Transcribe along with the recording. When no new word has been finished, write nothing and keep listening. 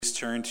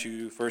turn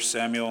to 1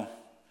 Samuel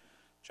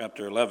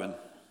chapter 11,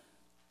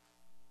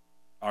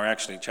 or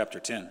actually chapter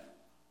 10.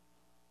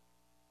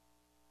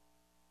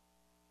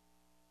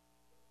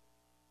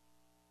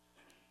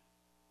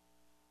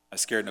 I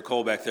scared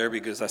Nicole back there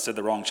because I said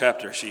the wrong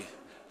chapter. She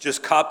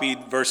just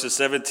copied verses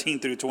 17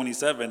 through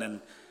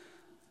 27.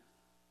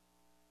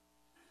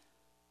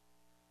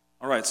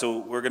 All right, so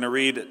we're going to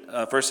read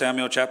 1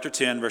 Samuel chapter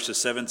 10, verses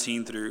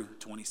 17 through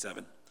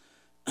 27.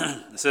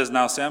 It says,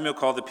 "Now Samuel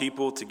called the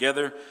people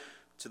together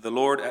to the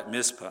Lord at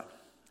Mizpah.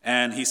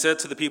 And he said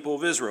to the people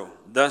of Israel,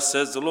 'Thus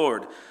says the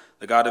Lord,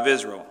 the God of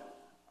Israel,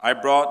 I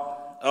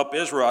brought up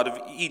Israel out of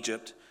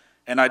Egypt,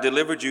 and I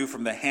delivered you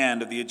from the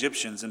hand of the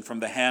Egyptians and from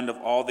the hand of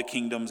all the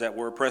kingdoms that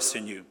were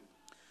oppressing you.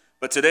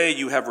 But today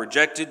you have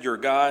rejected your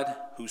God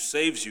who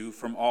saves you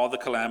from all the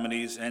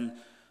calamities and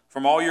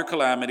from all your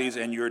calamities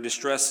and your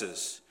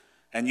distresses.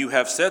 And you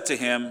have said to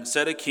him,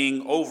 set a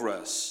king over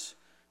us.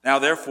 Now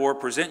therefore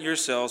present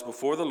yourselves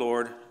before the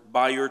Lord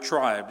by your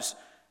tribes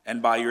and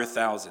by your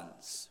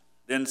thousands.'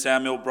 Then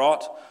Samuel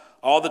brought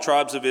all the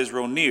tribes of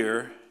Israel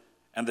near,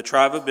 and the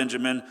tribe of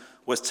Benjamin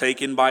was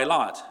taken by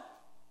lot.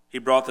 He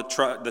brought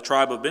the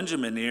tribe of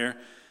Benjamin near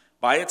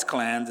by its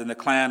clans, and the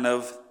clan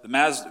of the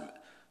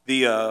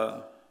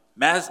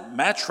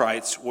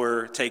Matrites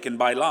were taken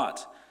by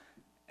lot.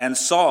 And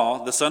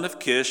Saul, the son of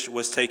Kish,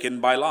 was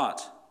taken by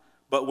lot.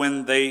 But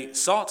when they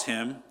sought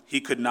him, he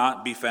could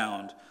not be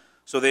found.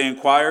 So they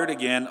inquired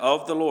again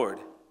of the Lord,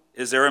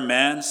 'Is there a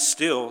man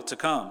still to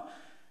come?'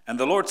 And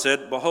the Lord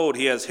said, 'Behold,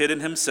 he has hidden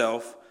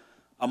himself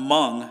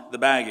among the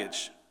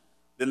baggage.'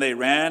 Then they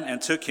ran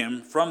and took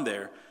him from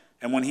there.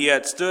 And when he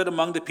had stood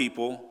among the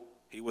people,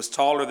 he was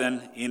taller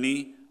than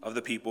any of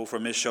the people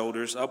from his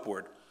shoulders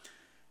upward.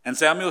 And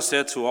Samuel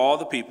said to all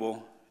the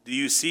people, 'Do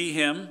you see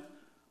him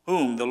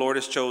whom the Lord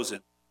has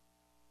chosen?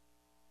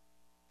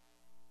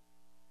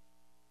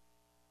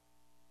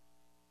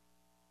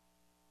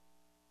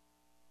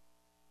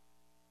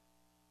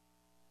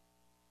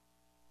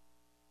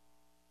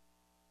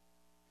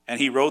 And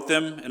he wrote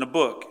them in a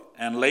book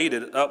and laid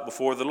it up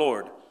before the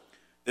Lord.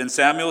 Then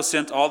Samuel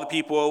sent all the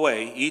people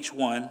away, each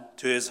one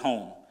to his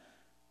home.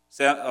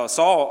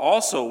 Saul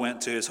also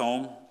went to his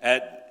home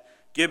at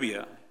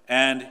Gibeah,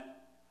 and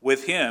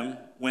with him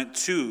went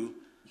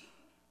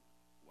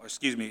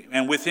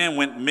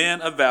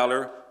men of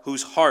valor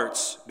whose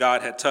hearts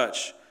God had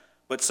touched.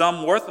 But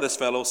some worthless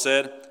fellows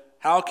said,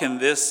 'How can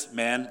this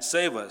man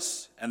save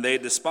us?' And they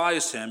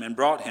despised him and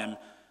brought him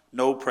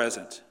no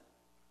present,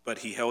 but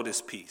he held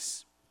his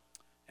peace."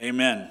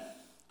 Amen.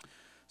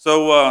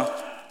 So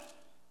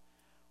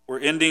we're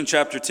ending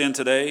chapter 10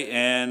 today,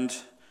 and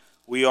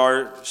we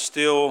are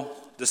still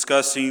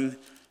discussing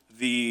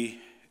the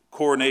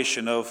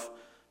coronation of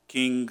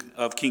King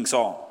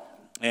Saul.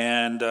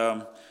 And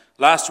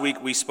last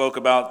week we spoke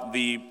about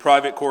the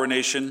private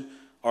coronation,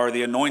 or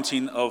the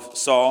anointing of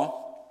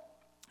Saul.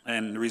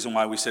 And the reason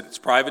why we said it's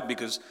private,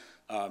 because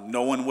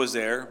no one was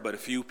there but a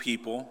few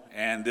people,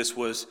 and this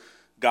was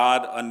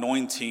God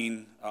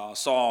anointing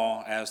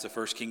Saul as the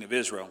first king of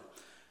Israel.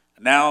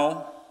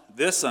 Now,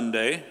 this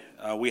Sunday,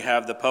 we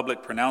have the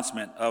public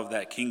pronouncement of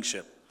that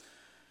kingship.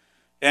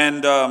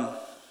 And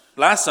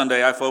last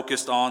Sunday, I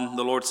focused on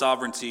the Lord's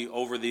sovereignty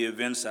over the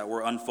events that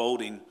were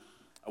unfolding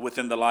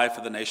within the life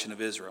of the nation of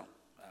Israel.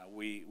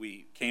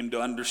 We came to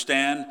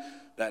understand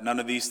that none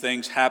of these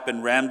things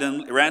happen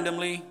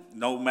randomly,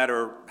 no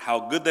matter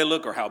how good they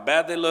look or how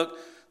bad they look,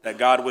 that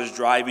God was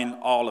driving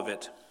all of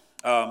it.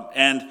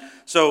 And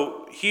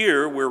so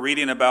here we're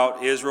reading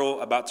about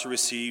Israel about to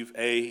receive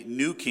a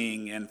new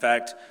king, in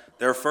fact,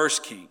 their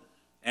first king.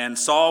 And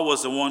Saul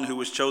was the one who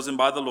was chosen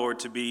by the Lord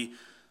to be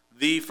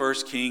the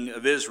first king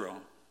of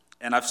Israel.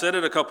 And I've said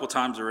it a couple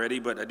times already,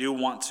 but I do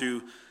want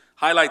to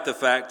highlight the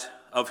fact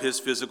of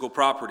his physical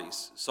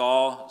properties.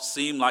 Saul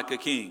seemed like a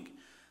king.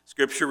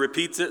 Scripture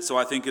repeats it, so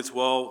I think it's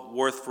well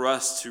worth for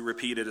us to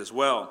repeat it as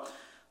well.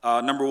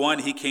 Number one,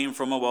 he came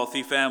from a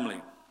wealthy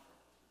family.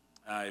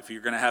 If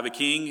you're going to have a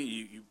king,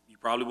 you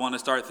probably want to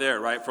start there,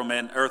 right, from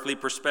an earthly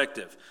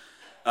perspective.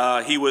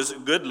 He was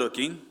good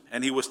looking,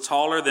 and he was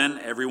taller than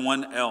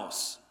everyone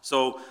else.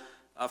 So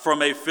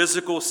from a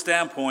physical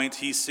standpoint,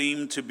 he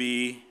seemed to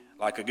be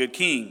like a good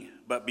king.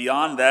 But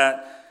beyond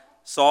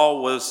that,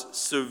 Saul was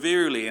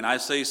severely, and I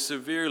say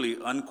severely,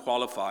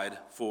 unqualified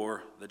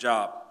for the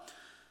job.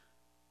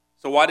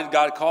 So why did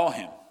God call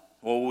him?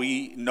 Well,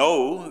 we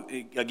know,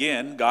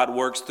 again, God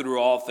works through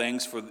all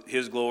things for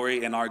his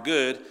glory and our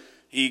good.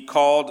 He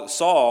called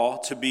Saul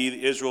to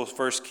be Israel's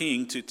first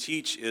king to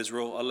teach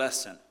Israel a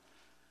lesson,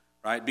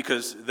 right?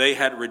 Because they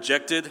had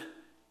rejected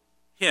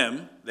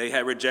him, they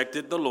had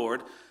rejected the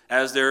Lord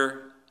as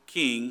their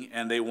king,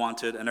 and they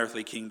wanted an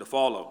earthly king to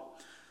follow.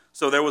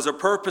 So there was a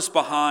purpose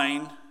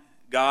behind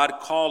God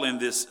calling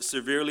this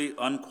severely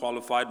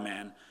unqualified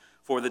man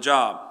for the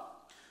job.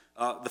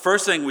 The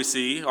first thing we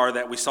see, or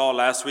that we saw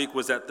last week,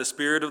 was that the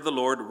Spirit of the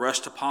Lord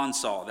rushed upon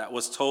Saul. That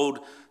was told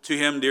to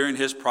him during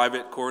his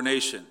private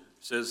coronation.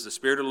 It says the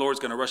Spirit of the Lord is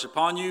going to rush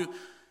upon you,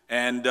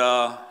 and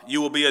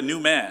you will be a new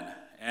man.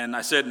 And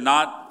I said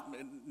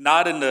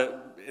not in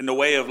in the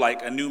way of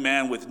like a new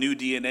man with new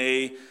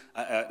DNA,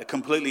 a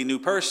completely new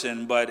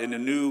person, but in a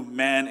new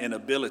man in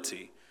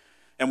ability.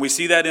 And we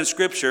see that in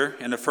Scripture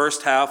in the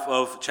first half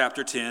of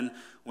chapter 10.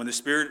 When the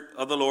Spirit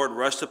of the Lord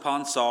rushed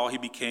upon Saul, he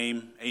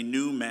became a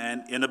new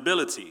man in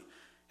ability.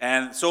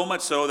 And so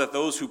much so that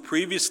those who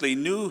previously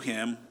knew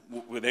him,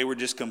 they were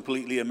just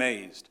completely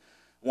amazed.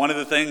 One of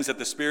the things that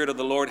the Spirit of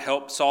the Lord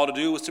helped Saul to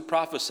do was to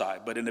prophesy,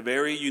 but in a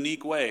very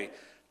unique way.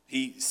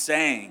 He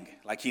sang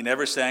like he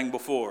never sang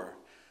before.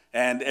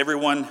 And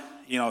everyone,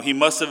 he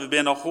must have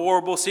been a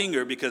horrible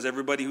singer, because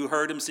everybody who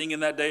heard him singing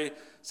that day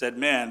said,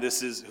 man,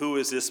 who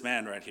is this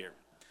man right here?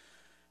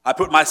 I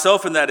put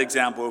myself in that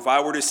example. If I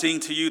were to sing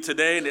to you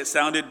today and it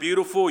sounded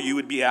beautiful, you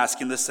would be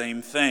asking the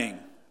same thing.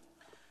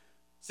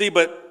 See,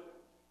 but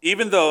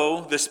even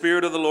though the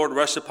Spirit of the Lord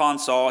rushed upon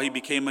Saul, he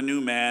became a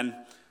new man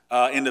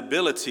in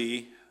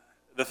ability.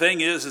 The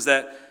thing is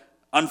that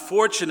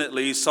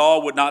unfortunately,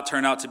 Saul would not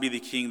turn out to be the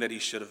king that he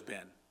should have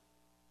been.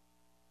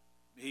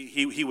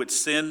 He would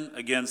sin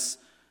against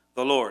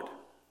the Lord.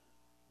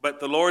 But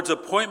the Lord's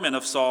appointment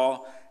of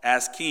Saul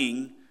as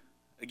king,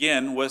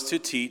 again, was to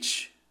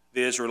teach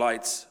the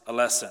Israelites a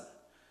lesson.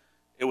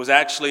 It was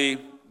actually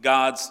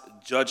God's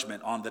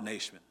judgment on the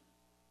nation.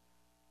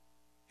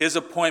 His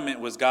appointment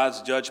was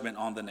God's judgment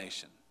on the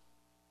nation.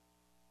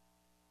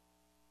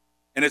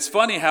 And it's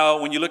funny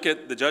how when you look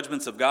at the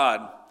judgments of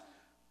God,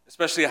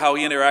 especially how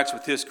he interacts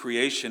with his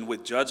creation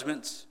with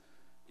judgments.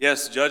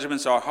 Yes,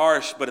 judgments are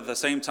harsh, but at the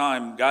same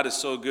time, God is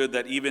so good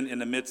that even in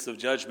the midst of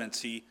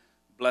judgments, he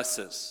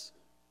blesses,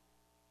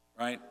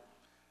 right?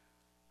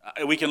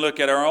 We can look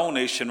at our own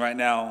nation right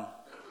now,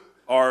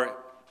 or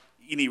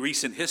any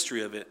recent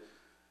history of it,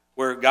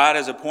 where God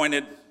has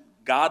appointed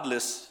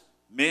godless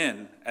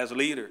men as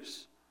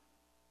leaders.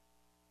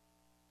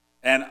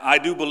 And I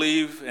do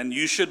believe, and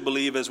you should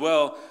believe as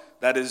well,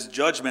 that is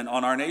judgment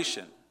on our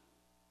nation.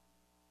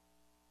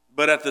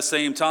 But at the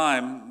same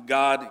time,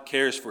 God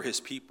cares for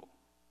his people.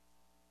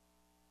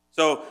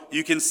 So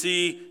you can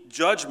see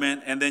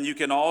judgment, and then you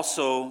can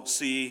also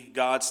see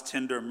God's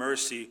tender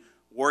mercy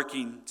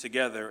working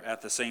together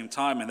at the same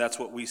time. And that's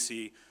what we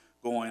see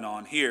going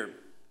on here.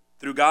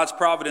 Through God's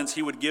providence,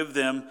 he would give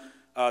them,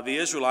 the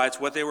Israelites,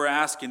 what they were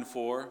asking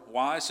for.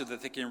 Why? So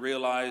that they can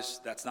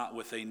realize that's not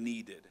what they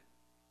needed.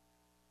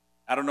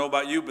 I don't know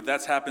about you, but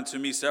that's happened to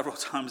me several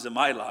times in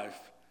my life.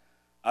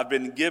 I've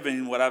been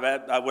given what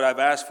I've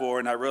asked for,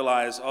 and I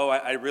realize,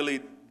 I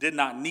really did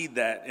not need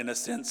that, in a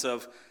sense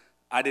of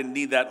I didn't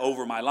need that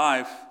over my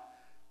life.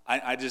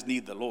 I just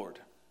need the Lord.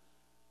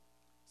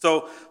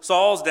 So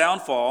Saul's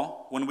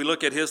downfall, when we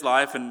look at his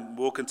life, and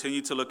we'll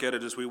continue to look at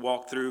it as we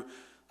walk through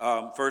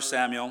 1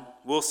 Samuel,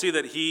 we'll see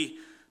that he,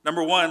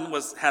 number one,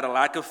 had a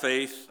lack of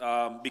faith.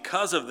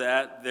 Because of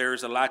that,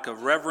 there's a lack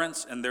of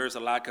reverence, and there's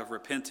a lack of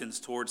repentance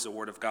towards the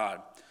Word of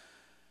God.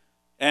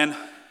 And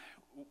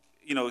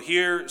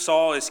here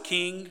Saul is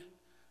king,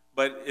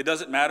 but it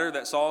doesn't matter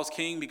that Saul is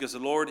king, because the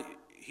Lord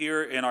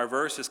here in our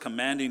verse is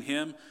commanding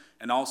him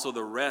and also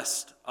the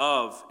rest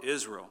of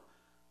Israel.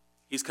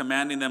 He's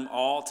commanding them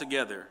all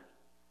together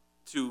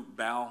to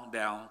bow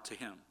down to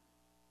him,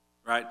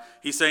 right?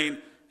 He's saying,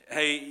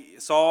 hey,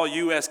 Saul,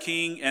 you as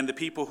king and the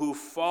people who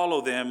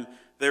follow them,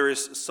 there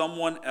is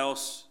someone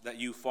else that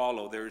you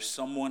follow. There is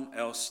someone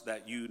else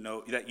that you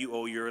know, that you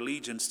owe your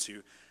allegiance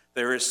to.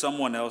 There is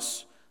someone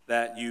else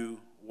that you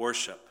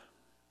worship.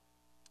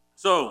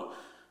 So,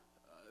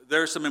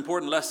 there are some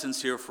important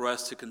lessons here for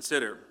us to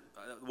consider.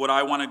 What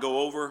I want to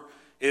go over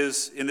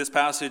is, in this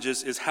passage,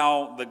 is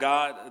how the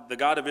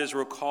God of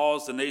Israel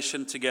calls the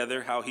nation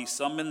together, how he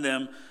summoned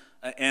them,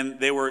 and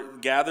they were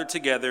gathered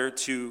together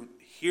to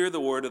hear the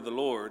word of the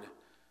Lord,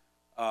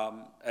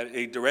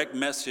 a direct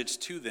message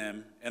to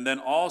them, and then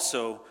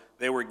also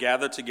they were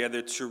gathered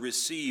together to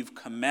receive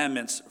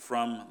commandments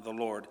from the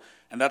Lord.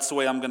 And that's the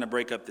way I'm going to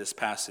break up this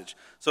passage.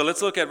 So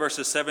let's look at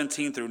verses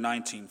 17 through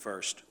 19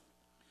 first.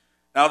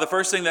 Now, the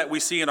first thing that we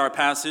see in our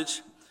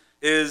passage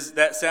is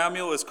that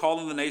Samuel is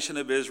calling the nation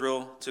of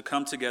Israel to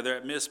come together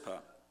at Mizpah.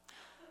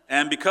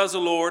 And because the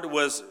Lord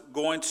was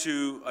going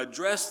to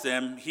address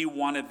them, he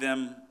wanted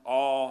them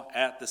all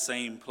at the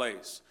same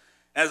place.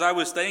 As I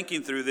was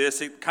thinking through this,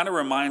 it kind of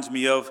reminds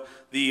me of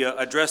the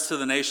address to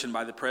the nation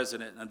by the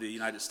President of the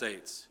United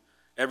States.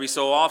 Every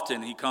so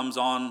often, he comes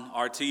on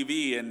our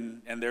TV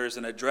and there's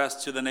an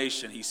address to the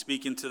nation. He's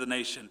speaking to the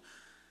nation.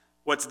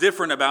 What's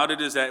different about it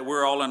is that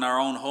we're all in our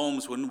own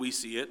homes when we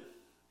see it.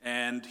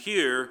 And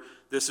here,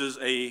 this is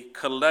a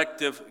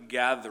collective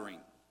gathering.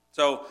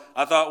 So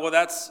I thought, well,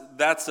 that's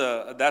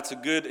a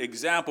good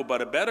example,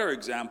 but a better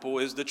example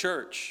is the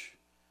church.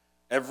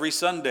 Every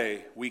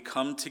Sunday, we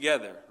come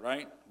together,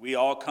 right? We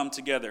all come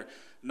together.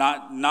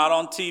 Not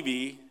on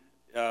TV,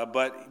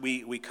 but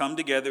we come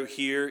together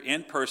here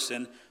in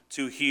person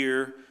to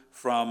hear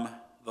from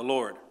the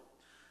Lord.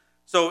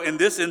 So in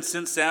this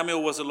instance,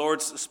 Samuel was the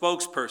Lord's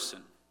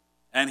spokesperson.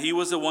 And he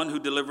was the one who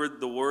delivered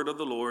the word of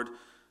the Lord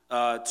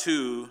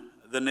to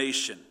the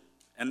nation.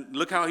 And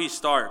look how he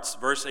starts,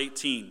 verse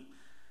 18.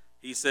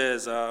 He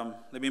says,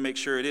 let me make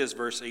sure it is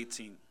verse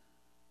 18.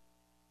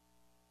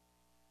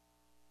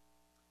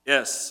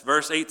 Yes,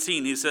 verse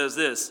 18, he says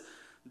this,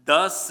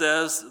 "Thus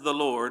says the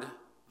Lord,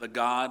 the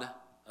God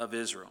of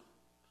Israel."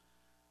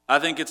 I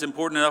think it's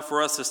important enough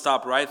for us to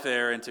stop right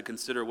there and to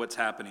consider what's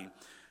happening.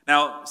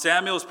 Now,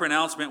 Samuel's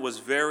pronouncement was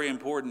very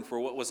important for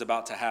what was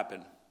about to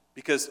happen,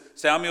 because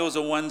Samuel is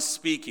the one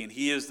speaking.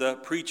 He is the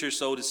preacher,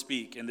 so to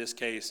speak, in this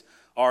case,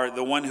 or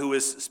the one who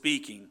is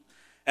speaking.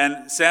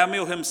 And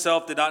Samuel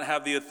himself did not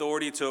have the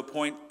authority to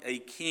appoint a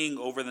king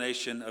over the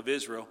nation of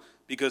Israel,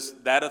 because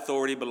that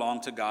authority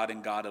belonged to God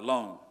and God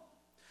alone.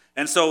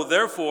 And so,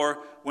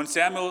 therefore, when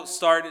Samuel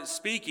started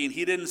speaking,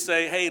 he didn't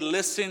say, "Hey,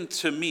 listen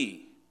to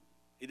me."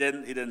 He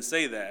didn't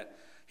say that.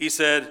 He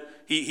said,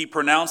 he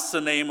pronounced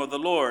the name of the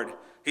Lord.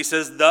 He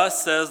says,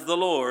 "Thus says the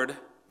Lord,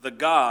 the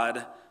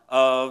God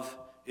of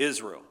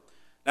Israel."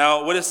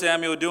 Now, what is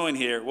Samuel doing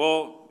here?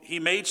 Well, he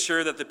made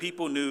sure that the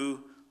people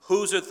knew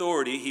whose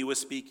authority he was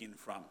speaking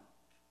from.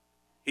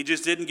 He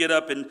just didn't get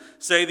up and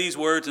say these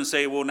words and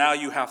say, "Well, now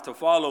you have to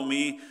follow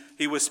me."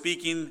 He was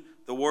speaking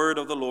the word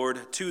of the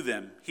Lord to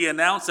them. He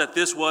announced that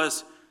this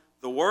was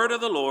the word of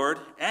the Lord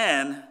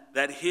and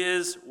that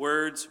his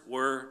words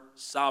were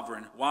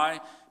sovereign.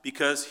 Why?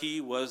 Because he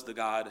was the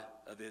God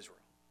of Israel.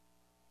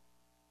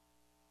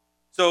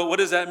 So what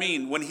does that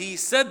mean? When he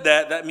said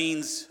that, that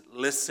means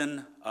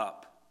listen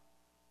up.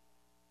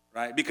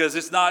 Right? Because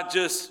it's not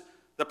just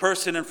the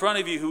person in front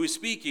of you who is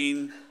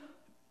speaking.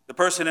 The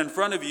person in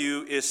front of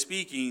you is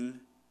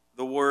speaking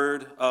the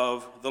word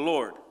of the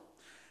Lord.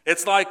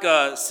 It's like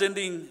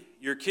sending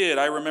your kid.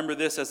 I remember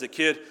this as a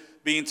kid,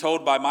 being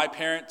told by my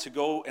parent to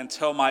go and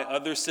tell my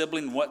other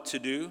sibling what to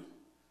do.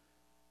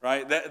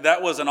 Right?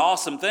 That was an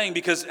awesome thing,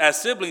 because as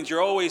siblings,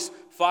 you're always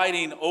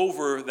fighting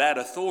over that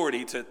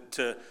authority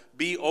to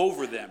be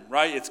over them.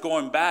 Right? It's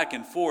going back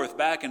and forth,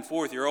 back and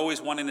forth. You're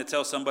always wanting to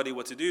tell somebody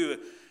what to do.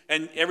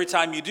 And every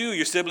time you do,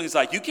 your sibling's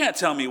like, "You can't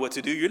tell me what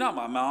to do. You're not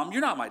my mom.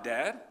 You're not my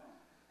dad."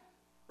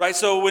 Right?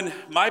 So when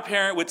my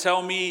parent would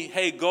tell me,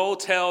 "Hey, go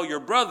tell your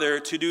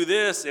brother to do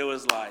this," it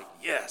was like,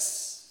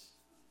 yes.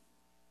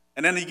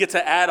 And then you get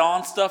to add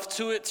on stuff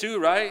to it too,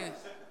 right?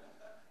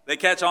 They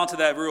catch on to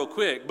that real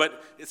quick.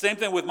 But the same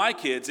thing with my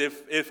kids.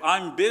 If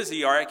I'm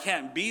busy or I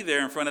can't be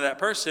there in front of that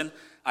person,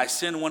 I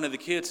send one of the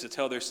kids to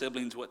tell their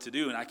siblings what to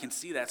do. And I can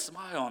see that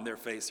smile on their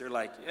face. They're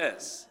like,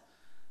 "Yes,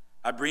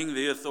 I bring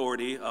the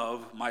authority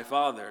of my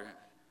father.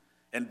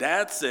 And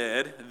Dad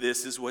said,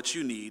 this is what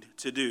you need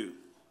to do."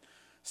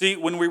 See,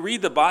 when we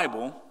read the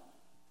Bible,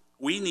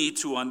 we need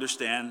to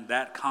understand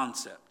that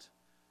concept.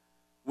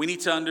 We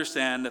need to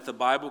understand that the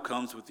Bible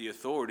comes with the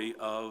authority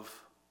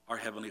of our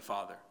Heavenly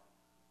Father.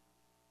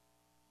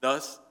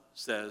 Thus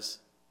says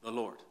the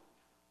Lord.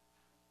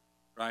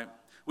 Right?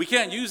 We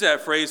can't use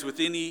that phrase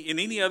in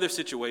any other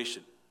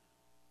situation.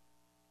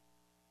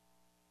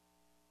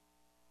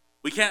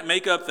 We can't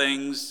make up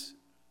things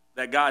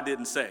that God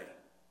didn't say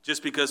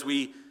just because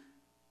we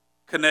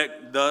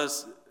connect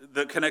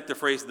the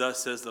phrase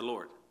 "thus says the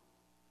Lord."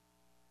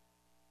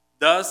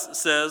 "Thus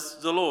says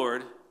the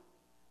Lord"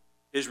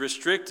 is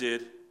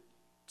restricted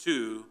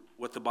to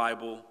what the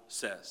Bible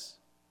says,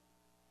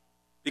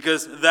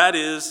 because that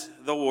is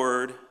the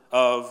word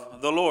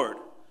of the Lord.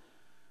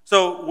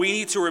 So we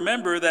need to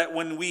remember that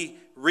when we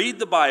read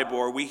the Bible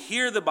or we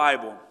hear the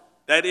Bible,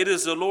 that it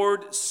is the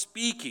Lord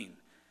speaking,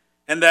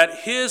 and that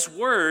his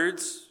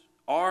words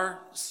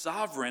are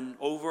sovereign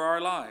over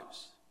our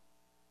lives.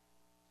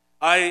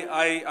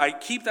 I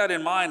keep that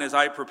in mind as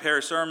I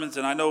prepare sermons,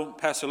 and I know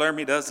Pastor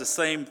Laramie does the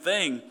same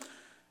thing.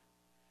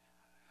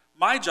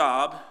 My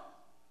job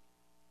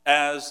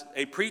as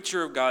a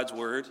preacher of God's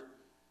word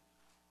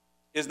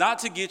is not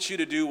to get you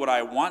to do what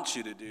I want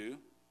you to do.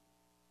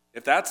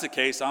 If that's the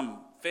case, I'm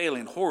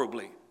failing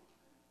horribly.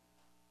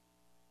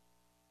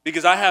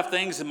 Because I have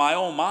things in my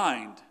own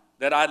mind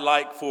that I'd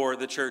like for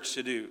the church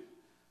to do.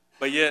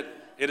 But yet,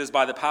 it is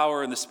by the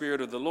power and the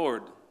Spirit of the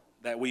Lord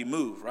that we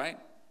move, right?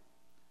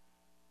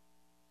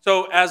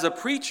 So, as a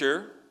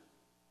preacher,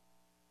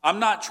 I'm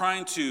not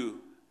trying to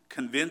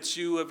convince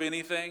you of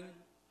anything.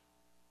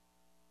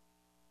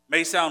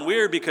 May sound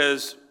weird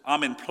because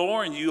I'm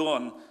imploring you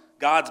on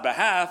God's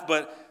behalf,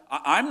 but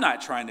I'm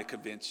not trying to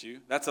convince you.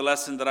 That's a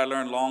lesson that I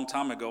learned a long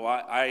time ago.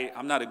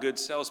 I'm not a good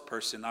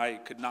salesperson. I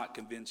could not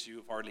convince you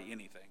of hardly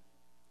anything.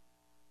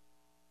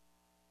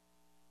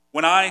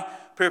 When I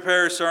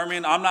prepare a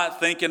sermon, I'm not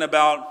thinking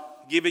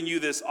about giving you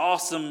this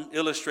awesome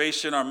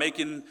illustration or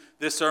making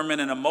this sermon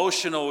an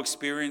emotional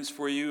experience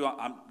for you.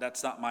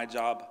 That's not my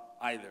job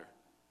either.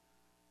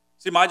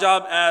 See, my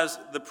job as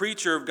the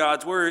preacher of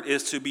God's word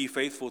is to be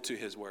faithful to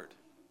his word.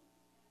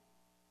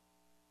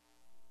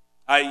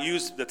 I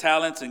use the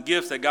talents and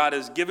gifts that God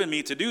has given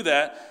me to do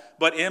that,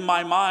 but in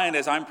my mind,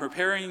 as I'm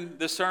preparing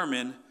the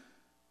sermon,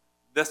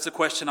 that's the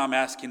question I'm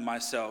asking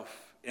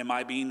myself. Am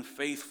I being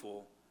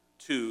faithful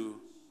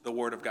to the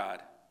word of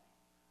God?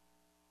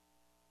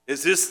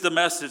 Is this the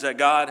message that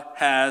God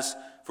has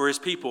for his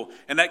people?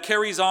 And that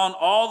carries on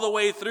all the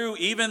way through,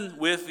 even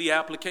with the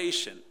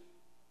application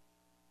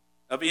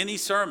of any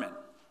sermon.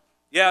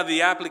 Yeah,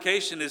 the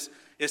application is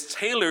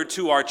tailored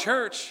to our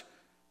church,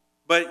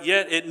 but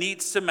yet it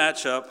needs to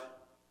match up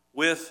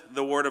with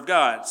the Word of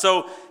God.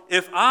 So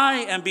if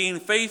I am being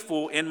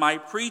faithful in my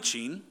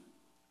preaching,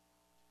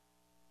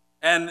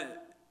 and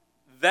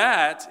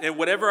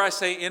whatever I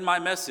say in my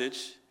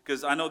message,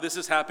 because I know this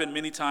has happened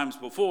many times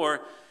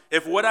before,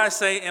 if what I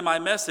say in my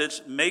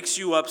message makes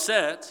you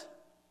upset,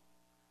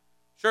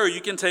 sure,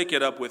 you can take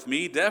it up with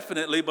me,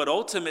 definitely, but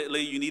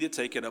ultimately you need to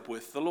take it up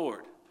with the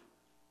Lord.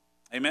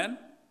 Amen?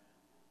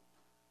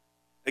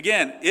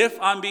 Again, if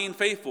I'm being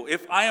faithful,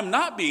 if I am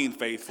not being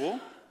faithful,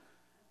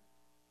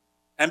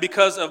 and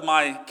because of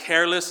my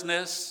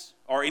carelessness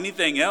or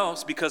anything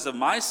else, because of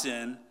my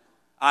sin,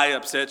 I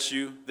upset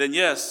you, then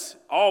yes,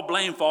 all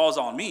blame falls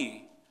on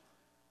me.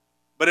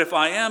 But if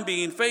I am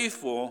being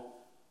faithful,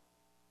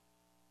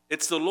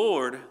 it's the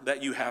Lord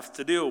that you have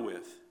to deal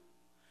with.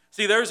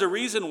 See, there's a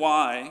reason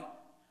why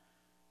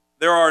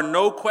there are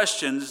no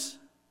questions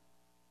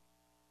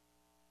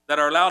that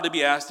are allowed to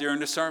be asked during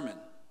the sermon.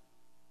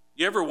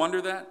 You ever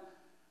wonder that?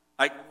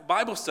 Like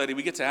Bible study,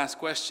 we get to ask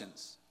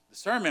questions. The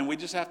sermon, we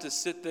just have to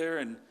sit there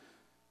and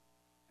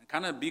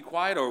kind of be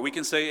quiet, or we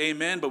can say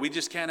amen, but we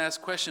just can't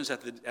ask questions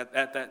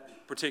at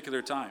that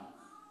particular time.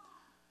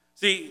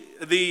 See,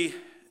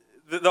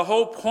 the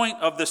whole point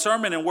of the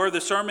sermon, and where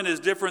the sermon is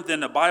different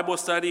than a Bible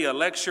study, a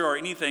lecture, or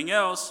anything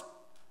else,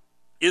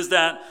 is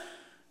that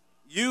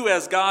you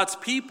as God's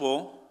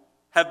people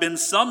have been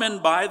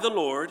summoned by the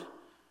Lord.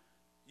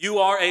 You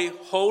are a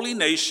holy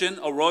nation,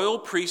 a royal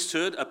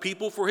priesthood, a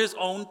people for his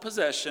own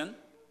possession.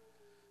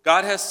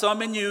 God has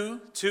summoned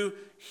you to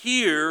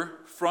hear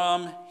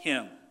from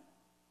him.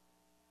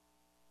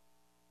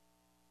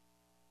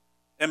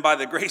 And by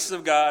the grace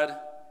of God,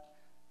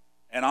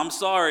 and I'm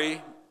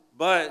sorry,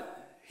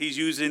 but he's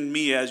using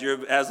me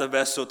as a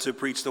vessel to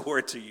preach the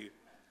word to you.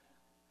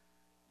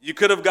 You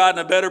could have gotten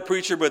a better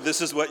preacher, but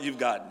this is what you've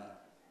gotten.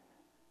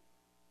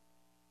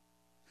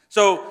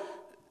 So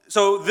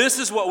this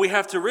is what we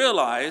have to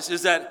realize,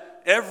 is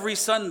that every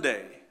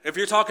Sunday, if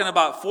you're talking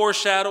about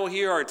foreshadow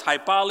here or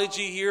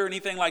typology here or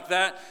anything like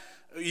that,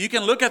 you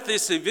can look at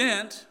this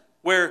event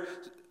where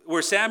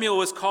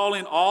Samuel is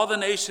calling all the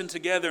nation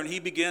together, and he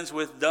begins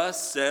with,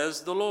 "Thus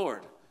says the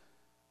Lord,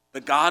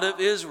 the God of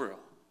Israel."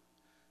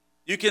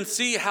 You can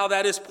see how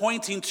that is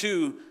pointing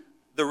to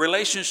the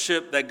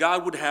relationship that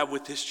God would have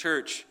with his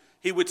church.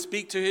 He would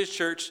speak to his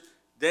church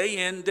day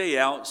in, day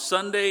out,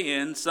 Sunday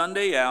in,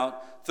 Sunday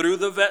out,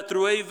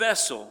 through a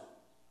vessel.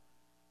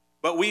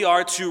 But we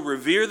are to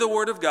revere the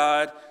word of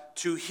God,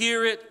 to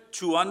hear it,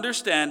 to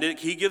understand it.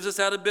 He gives us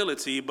that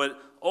ability, but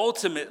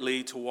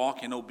ultimately to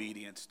walk in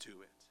obedience to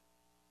it.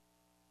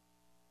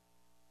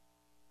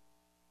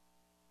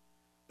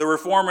 The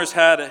Reformers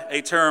had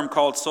a term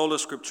called sola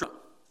scriptura,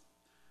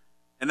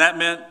 and that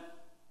meant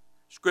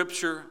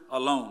Scripture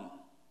alone.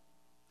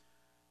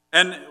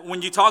 And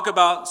when you talk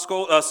about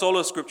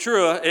sola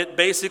scriptura, it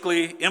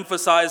basically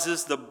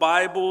emphasizes the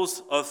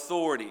Bible's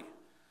authority.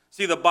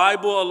 See, the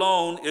Bible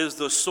alone is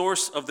the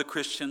source of the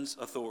Christian's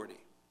authority.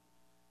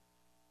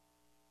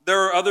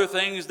 There are other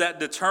things that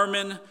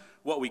determine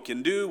what we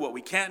can do, what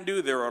we can't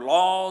do. There are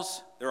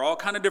laws. There are all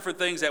kinds of different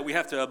things that we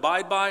have to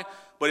abide by.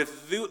 But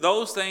if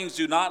those things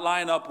do not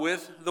line up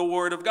with the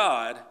Word of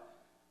God,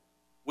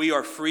 we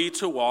are free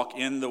to walk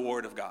in the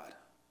Word of God.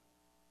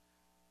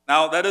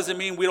 Now, that doesn't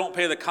mean we don't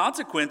pay the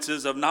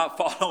consequences of not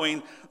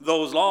following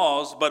those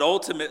laws, but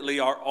ultimately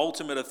our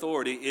ultimate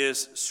authority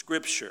is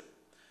Scripture.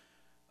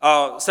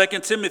 2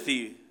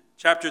 Timothy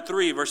chapter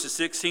 3, verses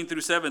 16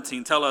 through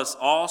 17 tell us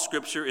all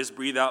Scripture is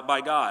breathed out by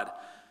God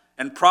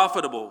and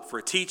profitable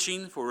for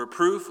teaching, for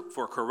reproof,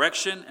 for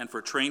correction, and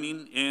for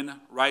training in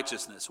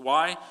righteousness.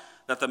 Why?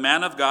 That the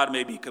man of God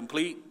may be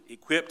complete,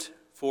 equipped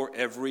for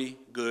every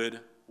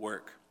good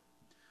work.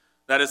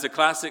 That is a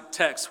classic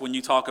text when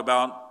you talk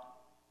about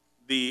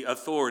the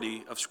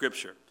authority of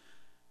Scripture.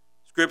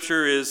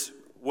 Scripture is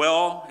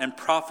well and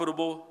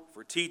profitable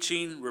for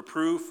teaching,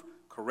 reproof,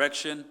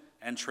 correction,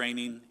 and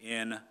training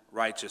in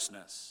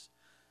righteousness.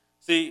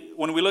 See,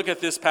 when we look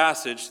at this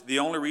passage, the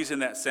only reason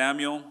that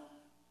Samuel,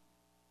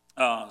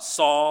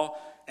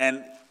 Saul,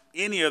 and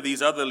any of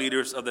these other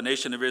leaders of the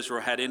nation of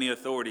Israel had any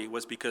authority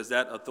was because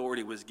that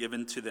authority was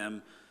given to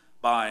them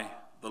by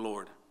the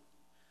Lord.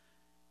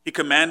 He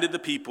commanded the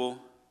people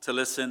to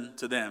listen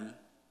to them,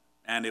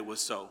 and it was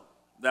so.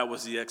 That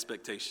was the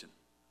expectation.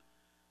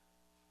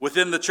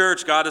 Within the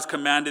church, God has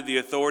commanded the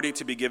authority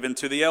to be given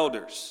to the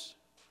elders.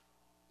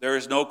 There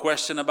is no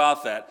question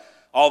about that.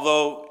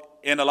 Although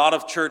in a lot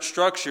of church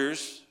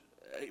structures,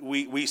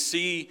 we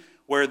see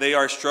where they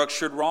are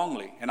structured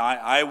wrongly. And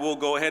I will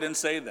go ahead and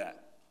say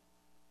that.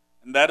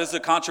 And that is a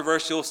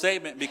controversial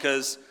statement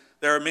because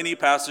there are many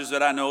pastors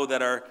that I know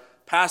that are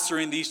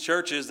pastoring these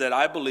churches that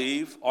I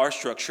believe are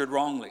structured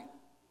wrongly.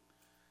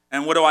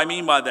 And what do I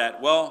mean by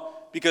that? Well,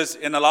 because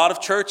in a lot of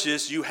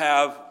churches, you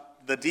have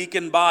the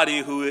deacon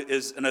body who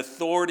is an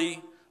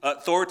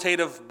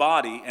authoritative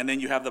body, and then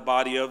you have the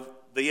body of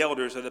the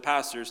elders or the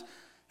pastors,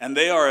 and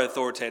they are an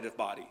authoritative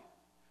body.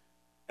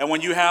 And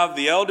when you have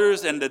the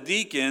elders and the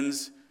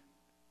deacons,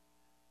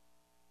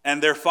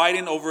 and they're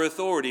fighting over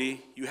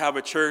authority, you have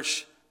a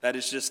church that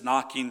is just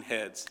knocking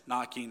heads.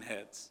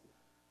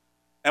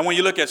 And when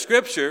you look at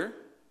Scripture,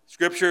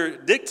 Scripture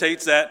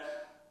dictates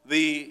that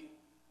the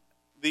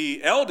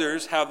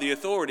elders have the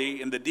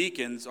authority and the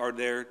deacons are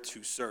there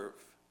to serve.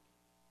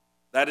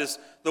 That is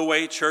the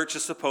way church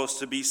is supposed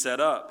to be set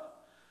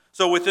up.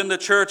 So within the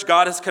church,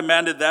 God has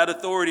commanded that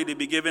authority to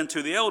be given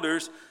to the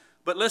elders.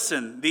 But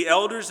listen, the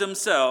elders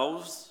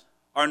themselves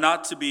are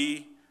not to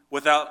be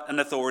without an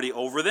authority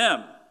over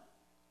them.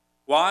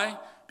 Why?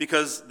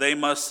 Because they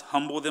must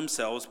humble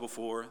themselves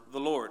before the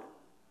Lord.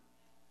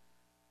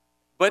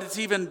 But it's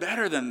even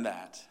better than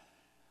that.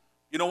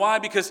 You know why?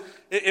 Because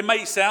it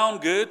might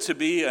sound good to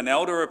be an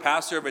elder or a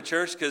pastor of a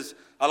church, because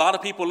a lot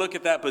of people look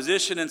at that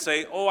position and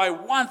say, oh, I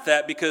want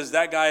that because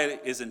that guy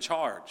is in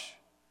charge.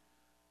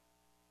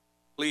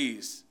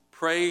 Please,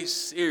 pray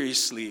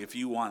seriously if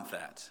you want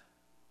that.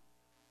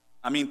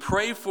 I mean,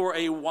 pray for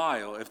a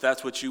while if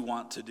that's what you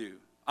want to do.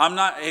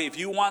 If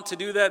you want to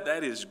do that,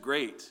 that is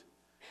great.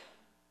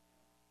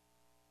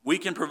 We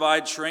can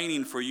provide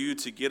training for you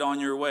to get on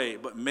your way,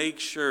 but make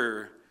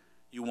sure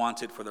you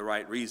want it for the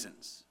right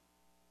reasons.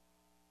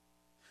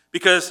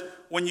 Because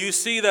when you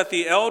see that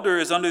the elder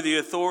is under the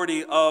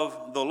authority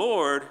of the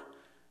Lord,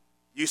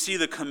 you see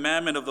the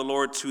commandment of the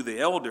Lord to the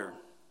elder.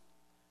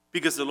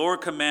 Because the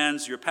Lord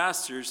commands your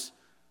pastors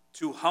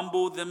to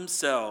humble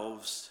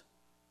themselves,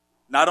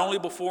 not only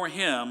before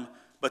him,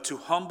 but to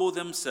humble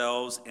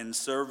themselves in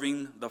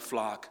serving the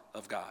flock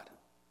of God.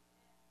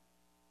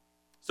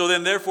 So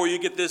then, therefore, you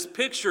get this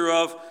picture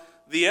of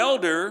the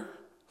elder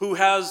who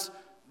has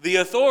the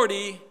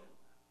authority,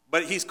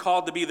 but he's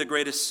called to be the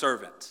greatest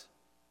servant.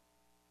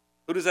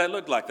 Who does that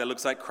look like? That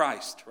looks like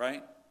Christ,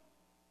 right?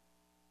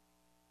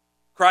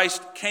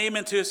 Christ came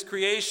into his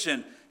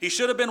creation. He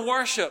should have been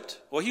worshipped.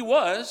 Well, he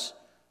was,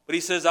 but he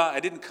says, I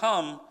didn't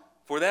come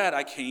for that.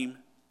 I came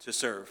to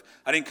serve.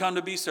 I didn't come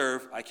to be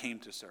served. I came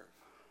to serve.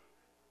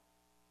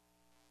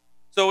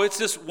 So it's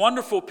this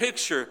wonderful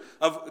picture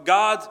of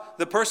God,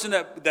 the person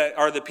that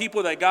are the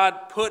people that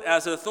God put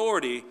as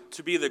authority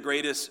to be the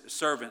greatest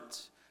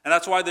servants. And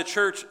that's why the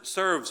church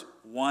serves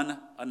one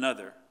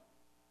another.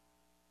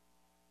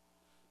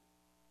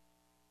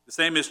 The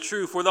same is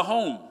true for the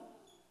home.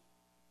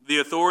 The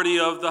authority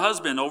of the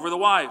husband over the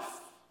wife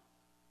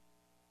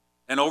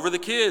and over the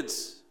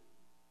kids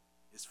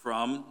is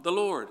from the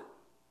Lord.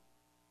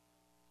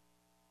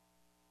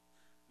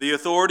 The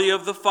authority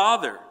of the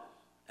father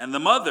and the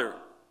mother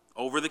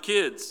over the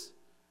kids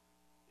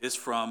is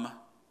from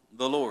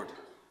the Lord.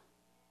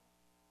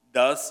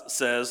 Thus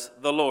says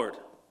the Lord.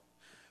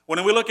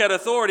 When we look at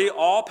authority,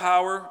 all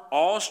power,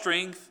 all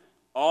strength,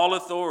 all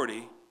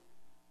authority,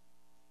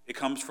 it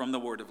comes from the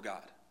Word of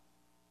God.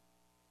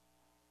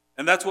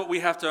 And that's what we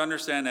have to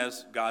understand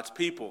as God's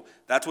people.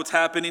 That's what's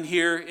happening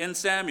here in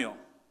Samuel.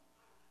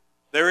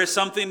 There is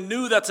something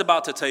new that's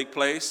about to take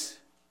place.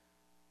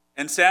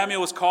 And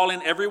Samuel is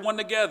calling everyone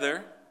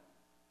together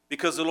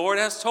because the Lord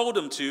has told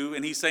him to.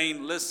 And he's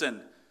saying,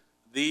 listen,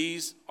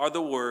 these are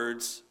the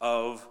words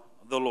of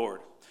the Lord.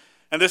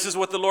 And this is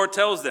what the Lord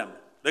tells them.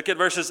 Look at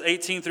verses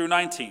 18 through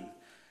 19.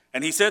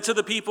 And he said to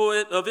the people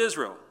of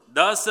Israel,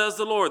 thus says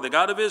the Lord, the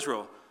God of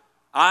Israel,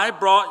 I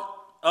brought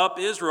up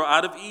Israel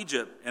out of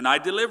Egypt, and I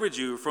delivered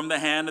you from the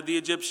hand of the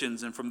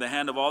Egyptians and from the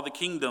hand of all the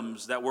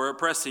kingdoms that were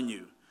oppressing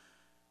you.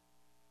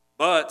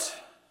 But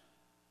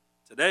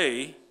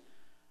today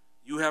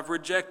you have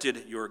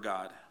rejected your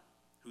God,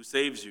 who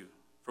saves you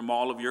from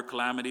all of your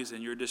calamities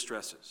and your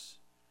distresses.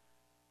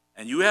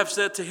 And you have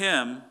said to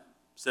him,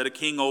 set a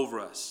king over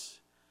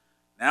us.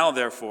 Now,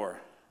 therefore,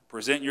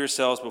 present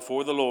yourselves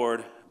before the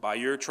Lord by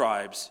your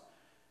tribes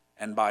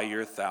and by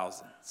your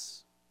thousands.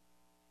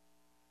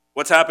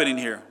 What's happening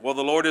here? Well,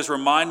 the Lord is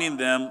reminding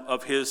them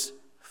of his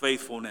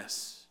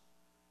faithfulness.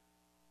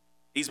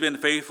 He's been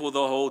faithful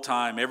the whole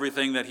time.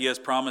 Everything that he has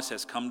promised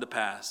has come to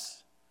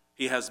pass.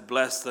 He has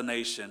blessed the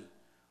nation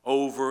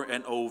over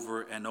and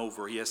over and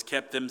over. He has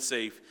kept them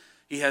safe.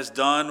 He has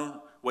done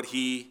what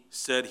he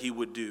said he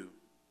would do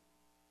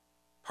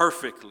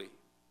perfectly.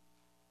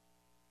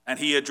 And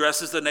he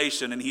addresses the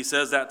nation, and he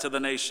says that to the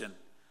nation.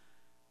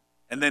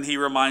 And then he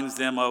reminds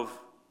them of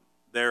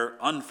their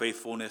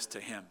unfaithfulness to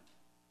him.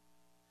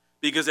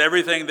 Because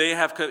everything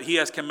he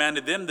has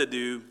commanded them to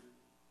do,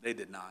 they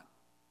did not.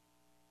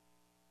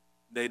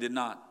 They did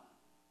not.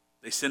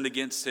 They sinned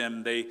against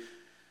him.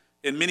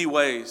 In many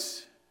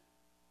ways,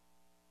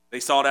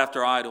 they sought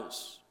after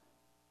idols.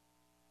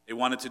 They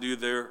wanted to do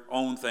their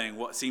own thing,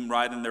 what seemed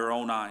right in their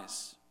own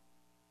eyes.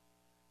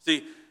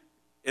 See,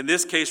 in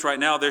this case right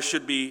now, there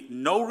should be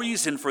no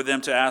reason for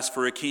them to ask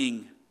for a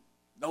king.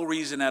 No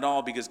reason at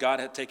all, because God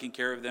had taken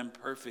care of them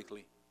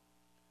perfectly.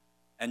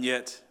 And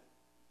yet,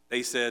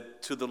 they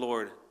said to the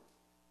Lord,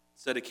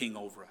 set a king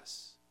over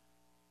us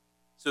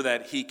so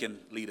that he can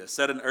lead us.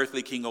 Set an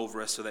earthly king over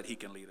us so that he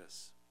can lead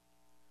us.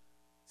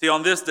 See,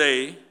 on this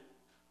day,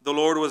 the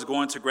Lord was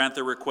going to grant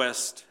their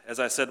request, as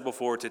I said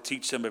before, to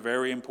teach them a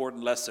very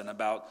important lesson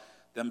about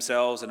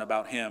themselves and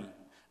about him,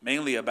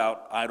 mainly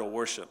about idol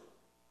worship.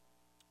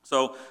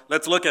 So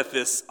let's look at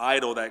this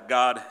idol that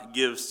God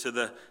gives to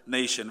the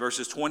nation,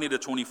 verses 20 to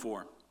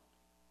 24.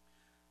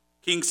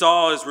 King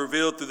Saul is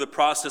revealed through the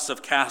process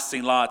of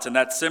casting lots, and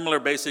that's similar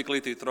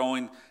basically to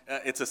throwing,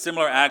 it's a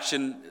similar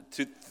action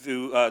to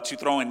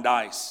throwing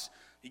dice.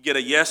 You get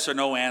a yes or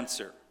no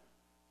answer.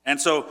 And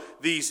so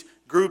these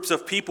groups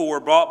of people were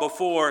brought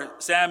before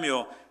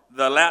Samuel.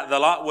 The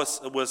lot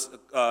was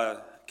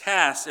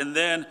cast, and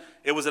then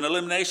it was an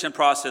elimination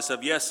process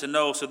of yes and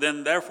no. So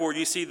then, therefore,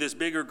 you see this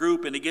bigger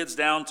group, and it gets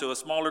down to a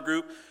smaller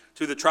group,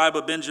 to the tribe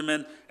of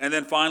Benjamin, and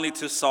then finally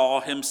to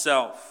Saul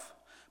himself.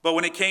 But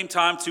when it came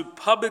time to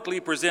publicly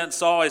present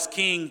Saul as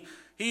king,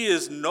 he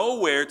is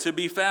nowhere to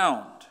be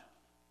found.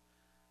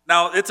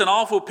 Now, it's an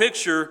awful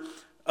picture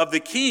of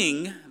the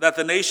king that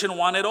the nation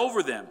wanted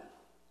over them.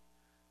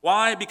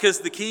 Why? Because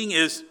the king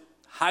is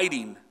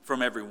hiding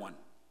from everyone.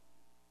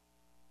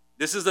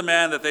 This is the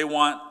man that they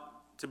want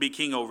to be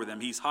king over them.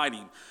 He's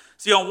hiding.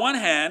 See, on one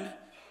hand,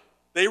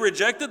 they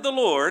rejected the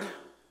Lord,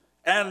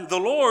 and the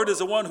Lord is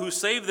the one who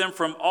saved them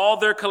from all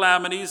their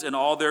calamities and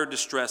all their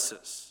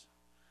distresses.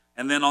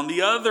 And then on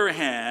the other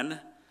hand,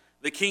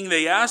 the king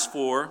they asked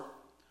for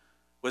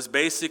was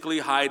basically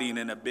hiding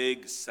in a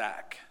big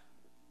sack.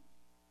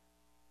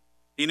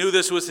 He knew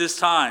this was his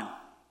time.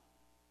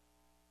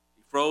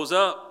 He froze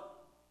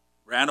up,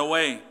 ran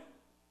away,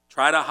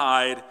 tried to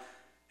hide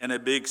in a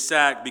big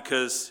sack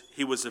because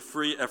he was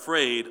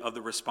afraid of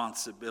the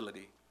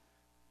responsibility.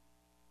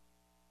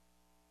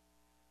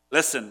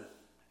 Listen,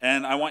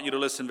 and I want you to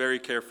listen very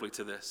carefully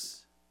to this.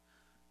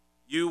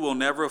 You will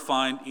never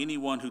find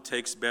anyone who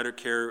takes better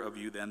care of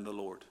you than the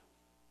Lord.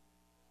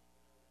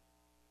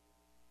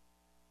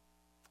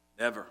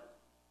 Never.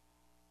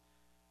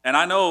 And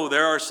I know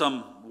there are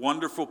some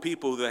wonderful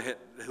people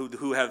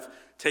who have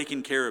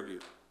taken care of you.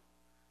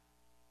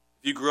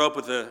 If you grew up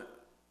with a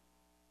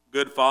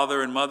good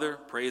father and mother,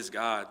 praise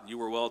God, you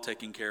were well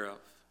taken care of.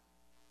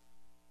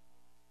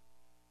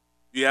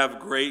 You have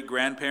great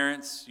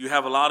grandparents. You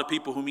have a lot of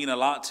people who mean a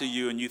lot to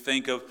you, and you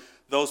think of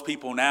those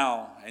people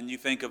now, and you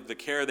think of the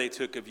care they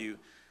took of you.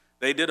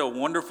 They did a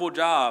wonderful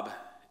job,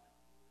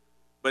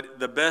 but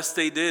the best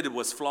they did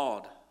was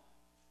flawed.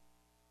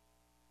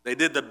 They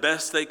did the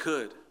best they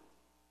could.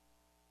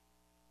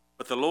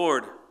 But the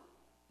Lord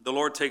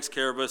takes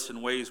care of us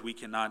in ways we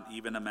cannot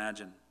even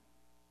imagine.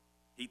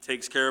 He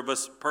takes care of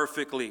us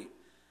perfectly.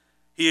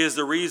 He is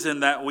the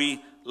reason that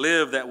we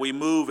live, that we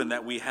move, and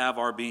that we have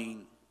our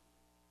being.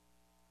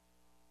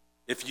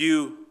 If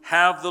you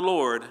have the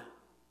Lord,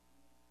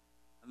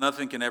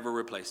 nothing can ever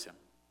replace him.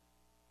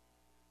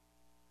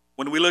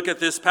 When we look at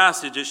this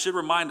passage, it should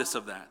remind us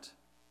of that.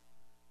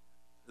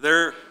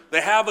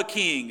 They have a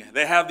king.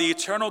 They have the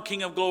eternal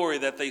King of glory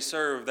that they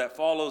serve, that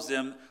follows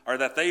them, or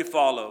that they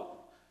follow,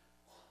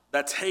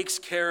 that takes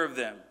care of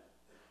them.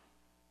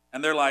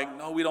 And they're like,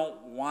 no, we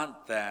don't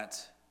want that.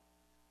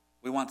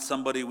 We want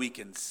somebody we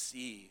can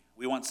see.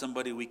 We want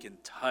somebody we can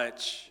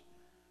touch.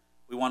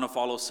 We want to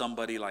follow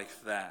somebody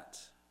like that.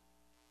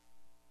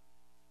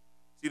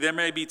 See, there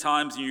may be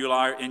times in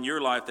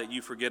your life that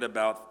you forget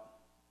about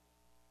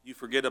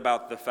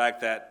the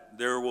fact that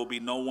there will be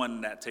no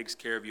one that takes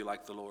care of you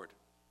like the Lord.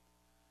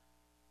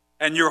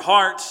 And your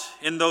heart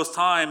in those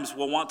times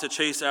will want to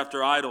chase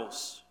after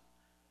idols.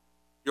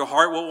 Your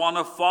heart will want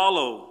to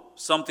follow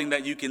something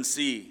that you can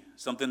see,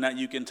 something that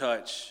you can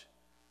touch,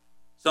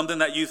 something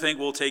that you think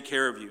will take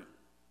care of you.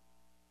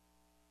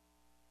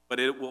 But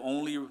it will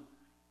only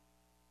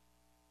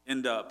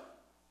end up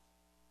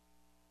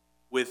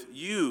with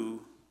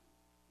you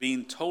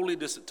being totally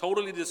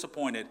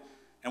disappointed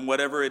in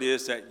whatever it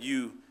is that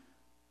you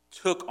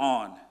took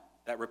on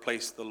that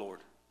replaced the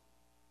Lord.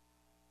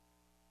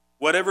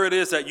 Whatever it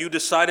is that you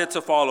decided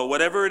to follow,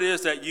 whatever it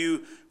is that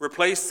you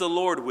replaced the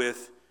Lord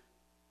with,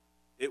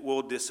 it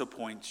will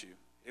disappoint you.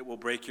 It will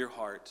break your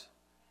heart.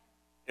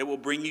 It will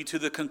bring you to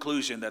the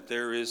conclusion that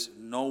there is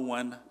no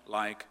one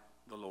like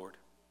the Lord.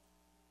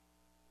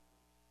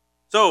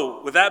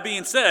 So, with that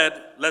being said,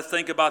 let's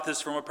think about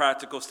this from a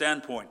practical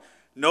standpoint.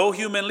 No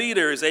human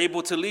leader is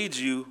able to lead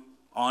you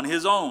on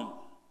his own.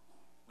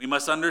 We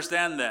must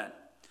understand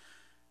that.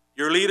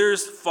 Your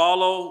leaders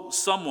follow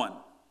someone.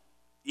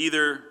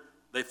 Either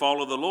they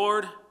follow the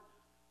Lord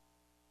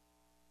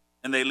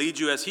and they lead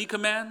you as he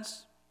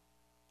commands,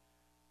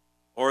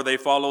 or they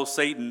follow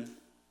Satan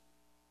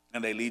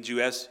and they lead you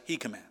as he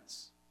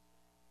commands.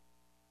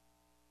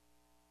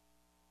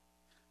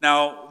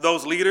 Now,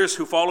 those leaders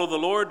who follow the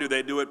Lord, do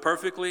they do it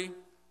perfectly?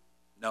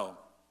 No.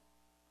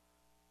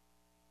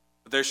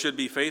 But there should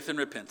be faith and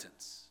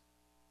repentance.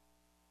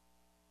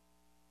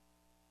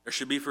 There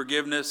should be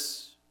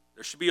forgiveness.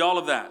 There should be all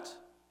of that.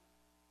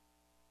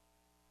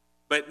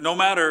 But no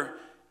matter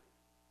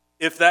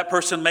if that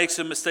person makes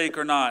a mistake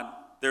or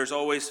not, there's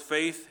always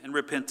faith and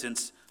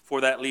repentance for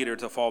that leader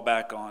to fall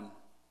back on.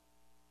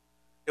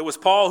 It was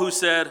Paul who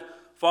said,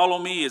 "Follow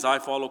me as I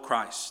follow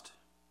Christ."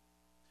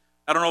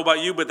 I don't know about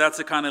you, but that's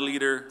the kind of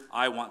leader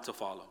I want to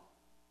follow.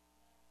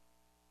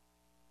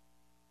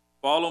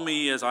 Follow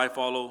me as I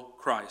follow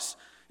Christ.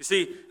 You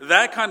see,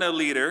 that kind of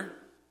leader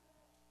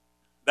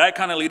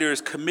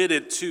is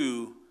committed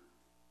to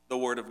the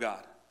Word of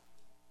God.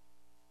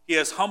 He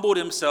has humbled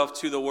himself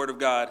to the Word of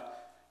God.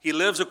 He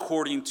lives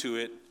according to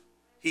it.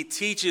 he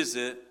teaches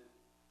it,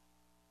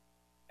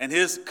 and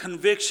his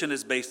conviction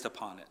is based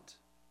upon it.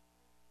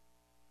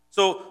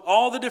 So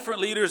all the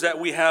different leaders that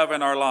we have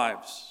in our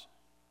lives,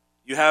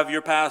 you have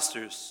your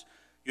pastors,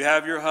 you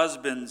have your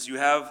husbands, you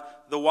have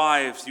the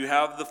wives, you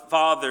have the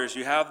fathers,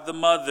 you have the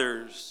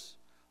mothers,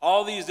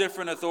 all these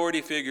different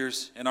authority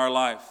figures in our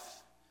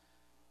life.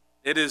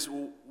 It is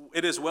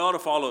well to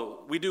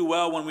follow. We do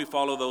well when we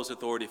follow those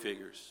authority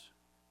figures.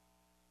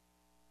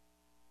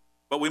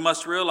 But we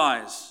must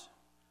realize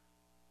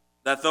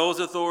that those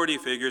authority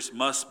figures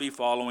must be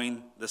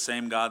following the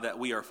same God that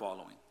we are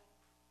following.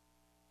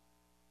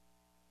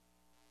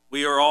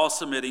 We are all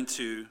submitting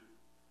to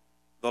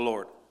the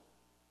Lord.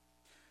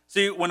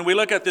 See, when we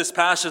look at this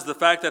passage, the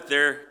fact that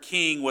their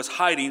king was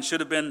hiding should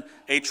have been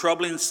a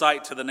troubling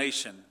sight to the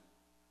nation.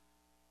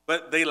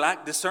 But they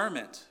lacked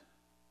discernment.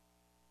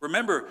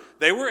 Remember,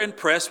 they were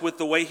impressed with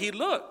the way he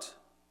looked.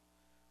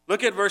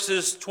 Look at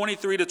verses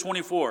 23 to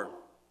 24.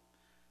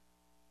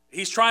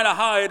 He's trying to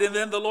hide, and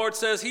then the Lord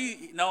says,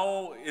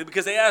 no,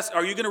 because they asked,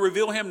 are you going to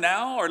reveal him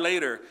now or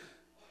later?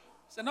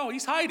 He said, no,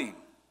 he's hiding.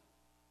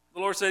 The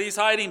Lord said, he's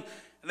hiding.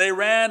 And they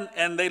ran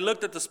and they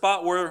looked at the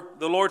spot where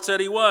the Lord said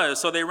he was.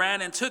 So they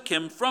ran and took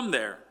him from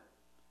there.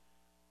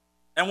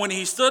 And when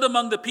he stood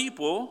among the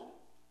people,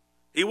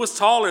 he was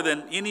taller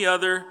than any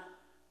of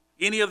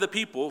the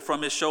people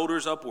from his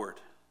shoulders upward.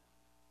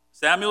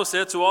 Samuel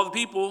said to all the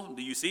people,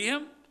 do you see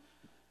him?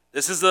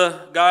 This is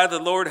the guy the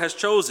Lord has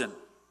chosen.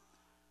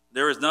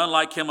 There is none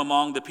like him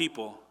among the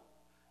people.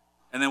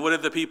 And then what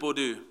did the people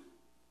do?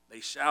 They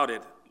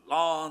shouted,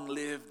 long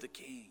live the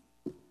king.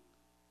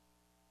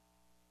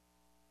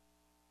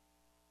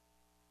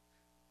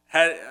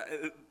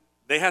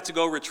 They had to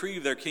go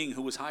retrieve their king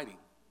who was hiding.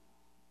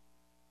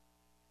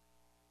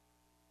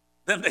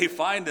 Then they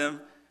find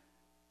him,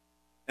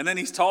 and then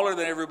he's taller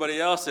than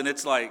everybody else, and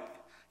it's like,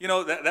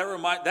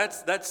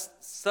 that's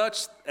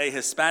such a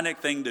Hispanic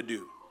thing to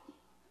do.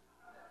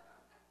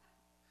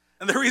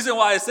 And the reason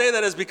why I say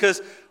that is because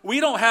we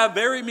don't have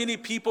very many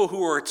people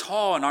who are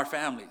tall in our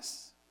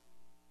families.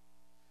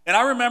 And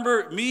I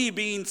remember me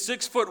being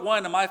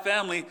 6'1" in my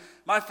family,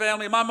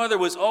 my mother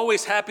was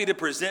always happy to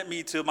present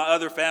me to my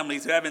other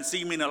families who haven't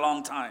seen me in a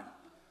long time.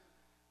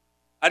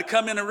 I'd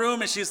come in a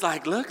room and she's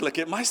like, look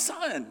at my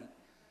son.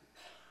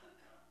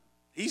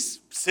 He's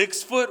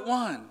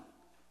 6'1".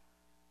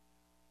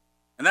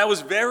 And that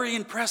was very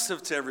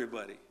impressive to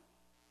everybody.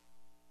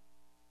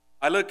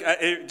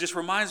 It just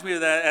reminds me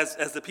of that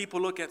as the people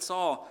look at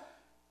Saul,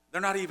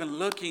 they're not even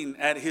looking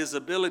at his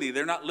ability.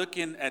 They're not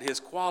looking at his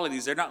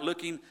qualities. They're not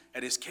looking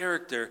at his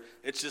character.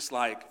 It's just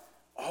like,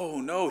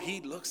 oh no,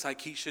 he looks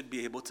like he should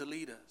be able to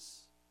lead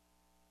us.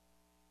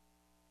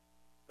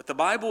 But the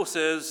Bible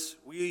says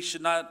we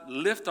should not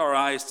lift our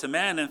eyes to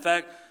man. In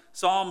fact,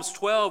 Psalms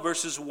 12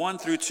 verses 1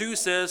 through 2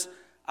 says,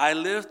 I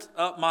lift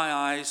up my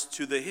eyes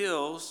to the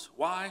hills.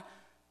 Why?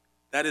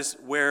 That is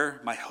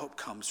where my hope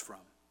comes from.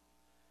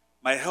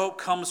 My help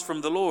comes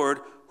from the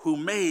Lord who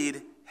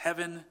made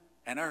heaven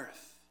and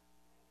earth.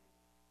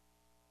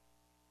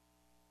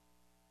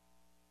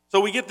 So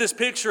we get this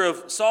picture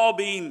of Saul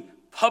being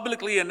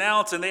publicly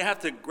announced, and they have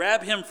to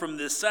grab him from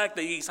this sack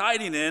that he's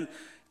hiding in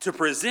to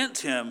present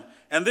him.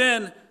 And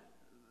then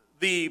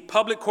the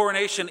public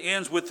coronation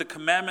ends with the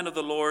commandment of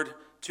the Lord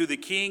to the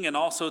king and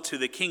also to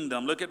the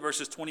kingdom. Look at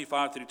verses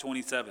 25 through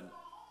 27.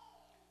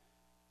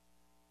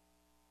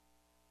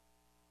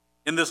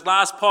 In this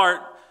last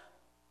part,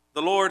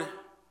 the Lord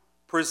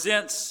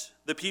presents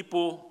the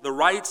people the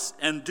rights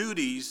and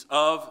duties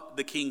of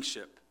the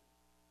kingship.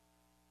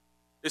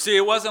 You see,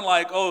 it wasn't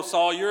like, oh,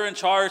 Saul, you're in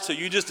charge, so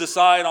you just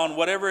decide on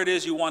whatever it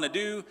is you want to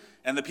do,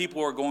 and the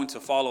people are going to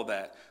follow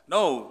that.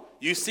 No,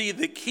 you see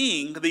the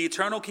king, the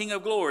eternal King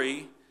of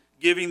glory,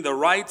 giving the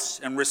rights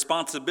and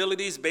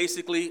responsibilities,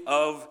 basically,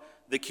 of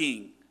the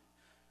king.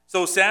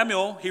 So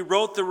Samuel, he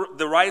wrote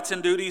the rights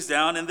and duties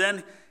down, and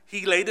then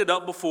he laid it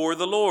up before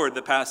the Lord,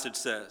 the passage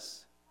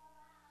says.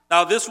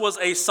 Now, this was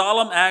a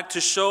solemn act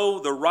to show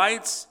the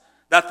rights,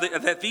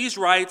 that these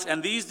rights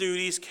and these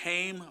duties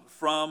came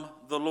from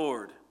the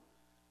Lord.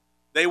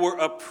 They were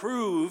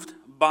approved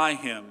by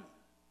him.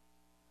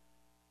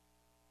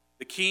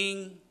 The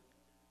King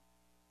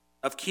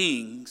of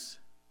Kings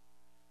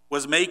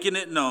was making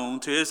it known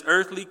to his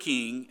earthly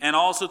king and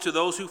also to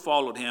those who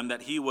followed him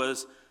that he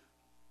was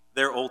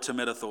their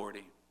ultimate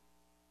authority.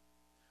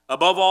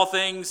 Above all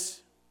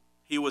things,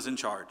 he was in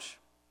charge.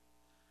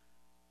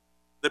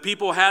 The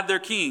people had their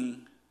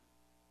king,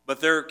 but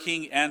their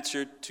king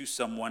answered to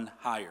someone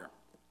higher.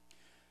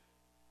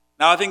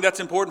 Now, I think that's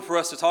important for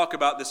us to talk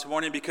about this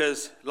morning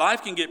because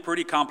life can get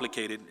pretty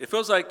complicated. It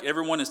feels like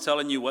everyone is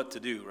telling you what to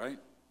do, right?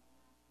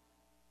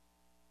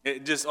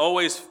 It just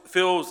always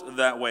feels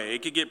that way.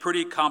 It could get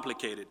pretty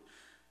complicated,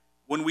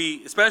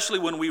 especially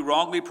when we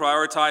wrongly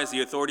prioritize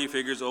the authority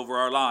figures over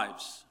our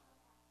lives.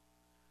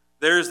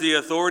 There's the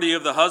authority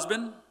of the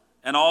husband,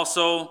 and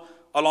also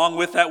along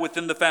with that,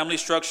 within the family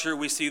structure,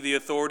 we see the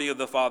authority of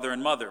the father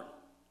and mother.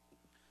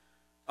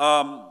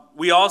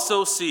 We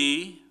also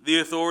see the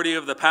authority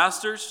of the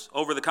pastors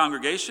over the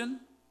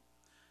congregation,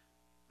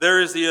 There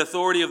is the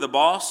authority of the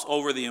boss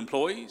over the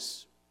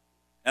employees.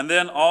 And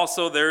then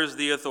also there's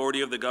the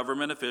authority of the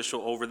government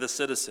official over the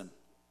citizen.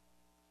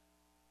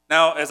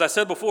 Now, as I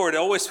said before, it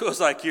always feels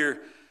like you're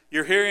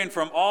hearing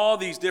from all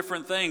these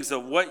different things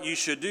of what you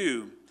should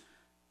do.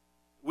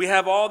 We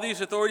have all these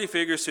authority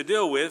figures to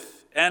deal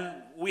with, and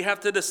we have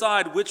to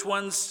decide which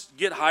ones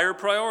get higher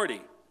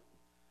priority.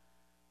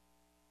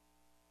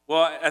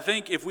 Well, I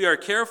think if we are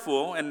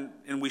careful,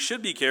 and we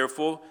should be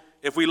careful,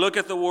 if we look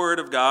at the Word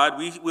of God,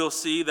 we will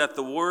see that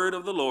the Word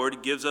of the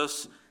Lord gives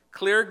us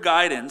clear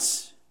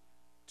guidance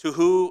to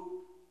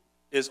who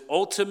is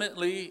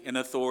ultimately in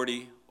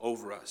authority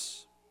over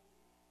us.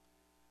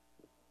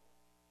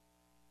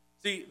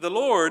 See, the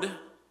Lord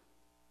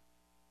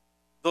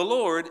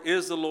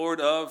is the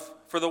Lord of,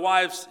 for the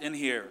wives in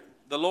here,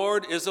 the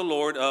Lord is the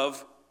Lord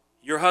of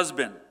your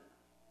husband.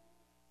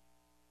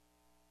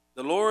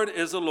 The Lord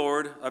is the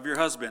Lord of your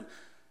husband.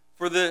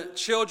 For the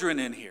children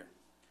in here,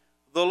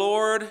 the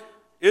Lord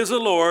is the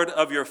Lord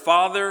of your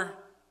father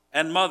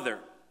and mother.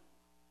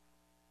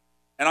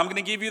 And I'm going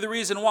to give you the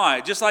reason why.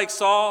 Just like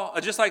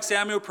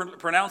Samuel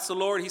pronounced the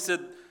Lord, he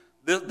said,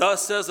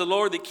 "Thus says the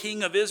Lord, the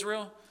King of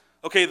Israel."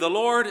 Okay, the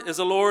Lord is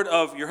the Lord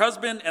of your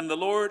husband, and the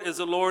Lord is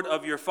the Lord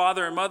of your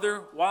father and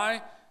mother.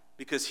 Why?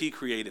 Because he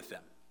created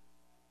them.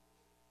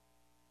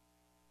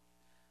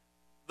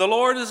 The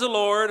Lord is the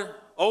Lord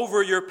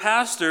over your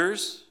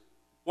pastors.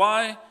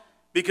 Why?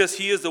 Because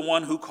he is the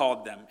one who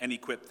called them and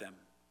equipped them.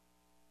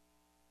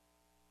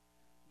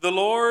 The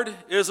Lord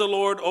is the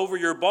Lord over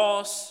your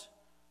boss.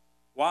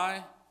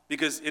 Why?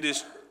 Because it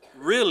is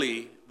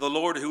really the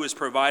Lord who is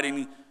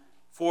providing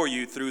for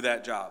you through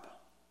that job.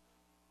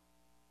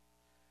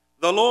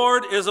 The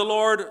Lord is the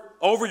Lord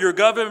over your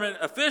government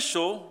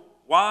official.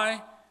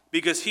 Why?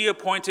 Because he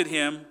appointed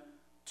him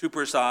to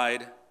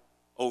preside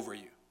over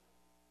you.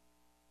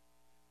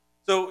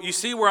 So you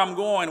see where I'm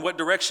going, what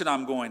direction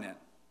I'm going in.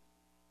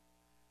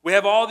 We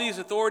have all these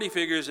authority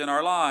figures in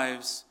our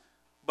lives,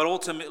 but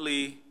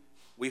ultimately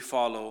we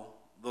follow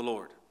the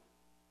Lord.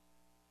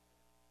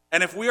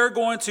 And if we are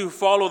going to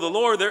follow the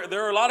Lord,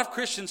 there are a lot of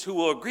Christians who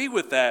will agree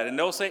with that, and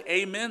they'll say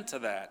amen to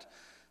that.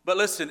 But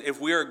listen,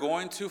 if we are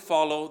going to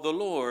follow the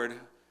Lord,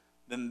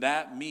 then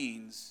that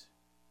means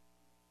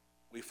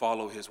we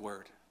follow his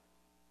word.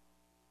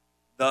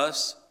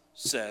 Thus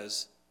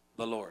says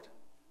the Lord.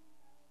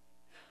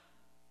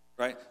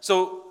 Right?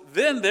 So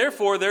then,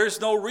 therefore,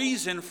 there's no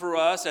reason for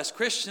us as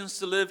Christians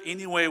to live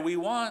any way we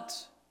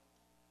want.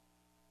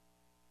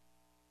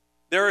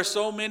 There are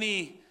so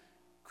many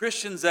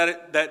Christians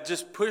that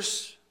just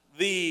push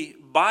the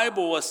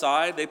Bible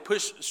aside, they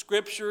push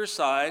Scripture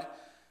aside,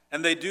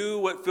 and they do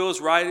what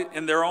feels right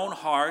in their own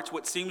hearts,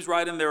 what seems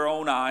right in their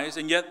own eyes,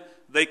 and yet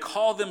they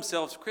call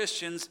themselves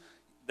Christians.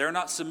 They're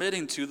not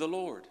submitting to the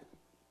Lord.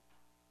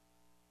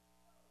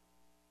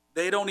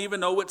 They don't even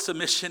know what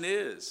submission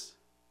is.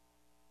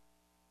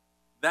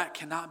 That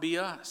cannot be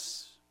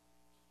us.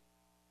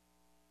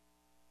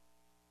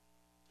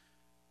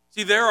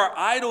 See, there are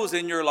idols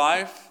in your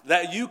life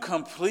that you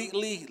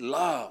completely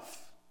love.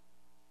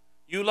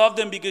 You love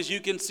them because you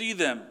can see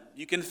them.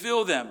 You can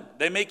feel them.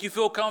 They make you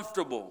feel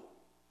comfortable.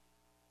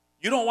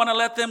 You don't want to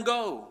let them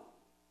go.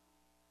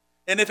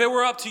 And if it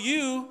were up to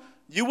you,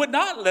 you would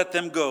not let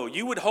them go.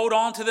 You would hold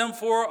on to them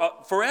for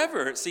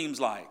forever, it seems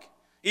like.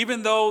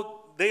 Even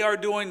though they are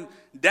doing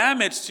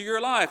damage to your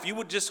life, you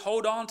would just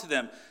hold on to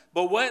them.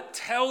 But what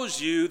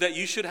tells you that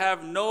you should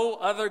have no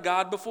other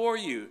God before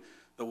you?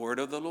 The word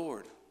of the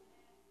Lord.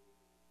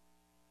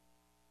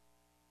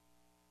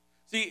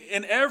 See,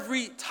 in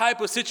every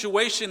type of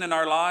situation in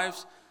our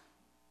lives,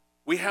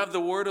 we have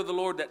the word of the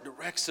Lord that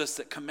directs us,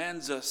 that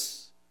commands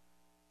us.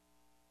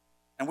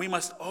 And we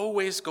must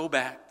always go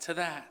back to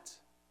that.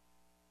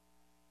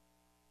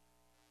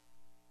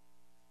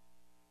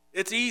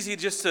 It's easy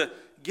just to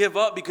give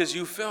up because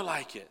you feel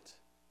like it.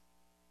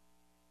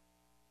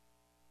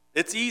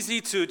 It's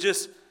easy to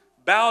just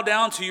bow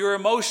down to your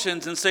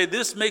emotions and say,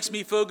 this makes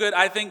me feel good.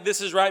 I think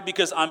this is right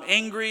because I'm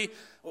angry.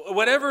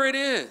 Whatever it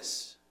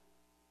is.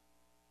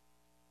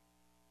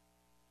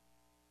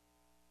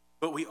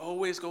 But we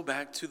always go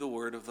back to the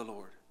word of the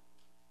Lord.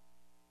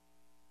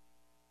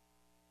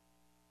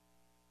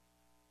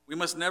 We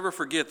must never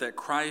forget that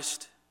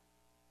Christ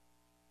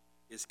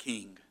is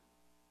King.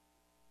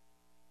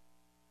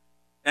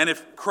 And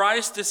if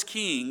Christ is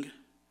King,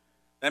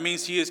 that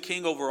means he is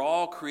King over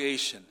all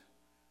creation.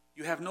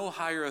 You have no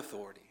higher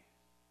authority.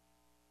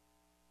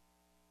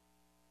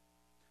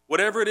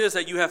 Whatever it is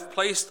that you have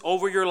placed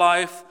over your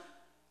life,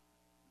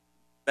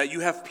 that you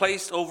have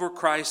placed over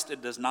Christ,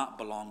 it does not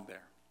belong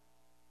there.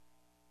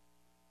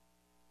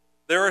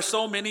 There are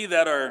so many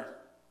that are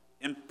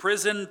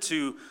imprisoned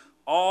to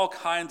all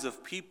kinds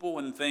of people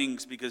and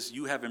things because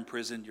you have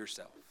imprisoned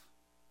yourself.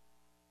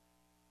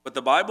 But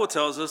the Bible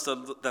tells us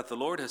that the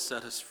Lord has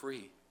set us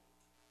free.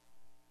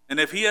 And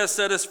if he has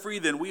set us free,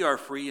 then we are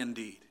free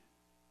indeed.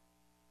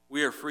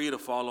 We are free to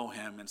follow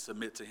him and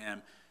submit to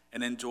him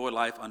and enjoy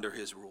life under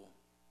his rule.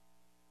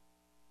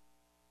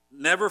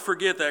 Never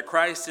forget that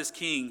Christ is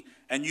King,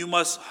 and you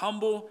must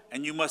humble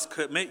and you must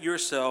commit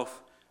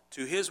yourself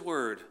to his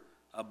word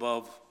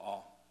above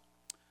all.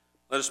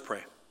 Let us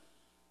pray.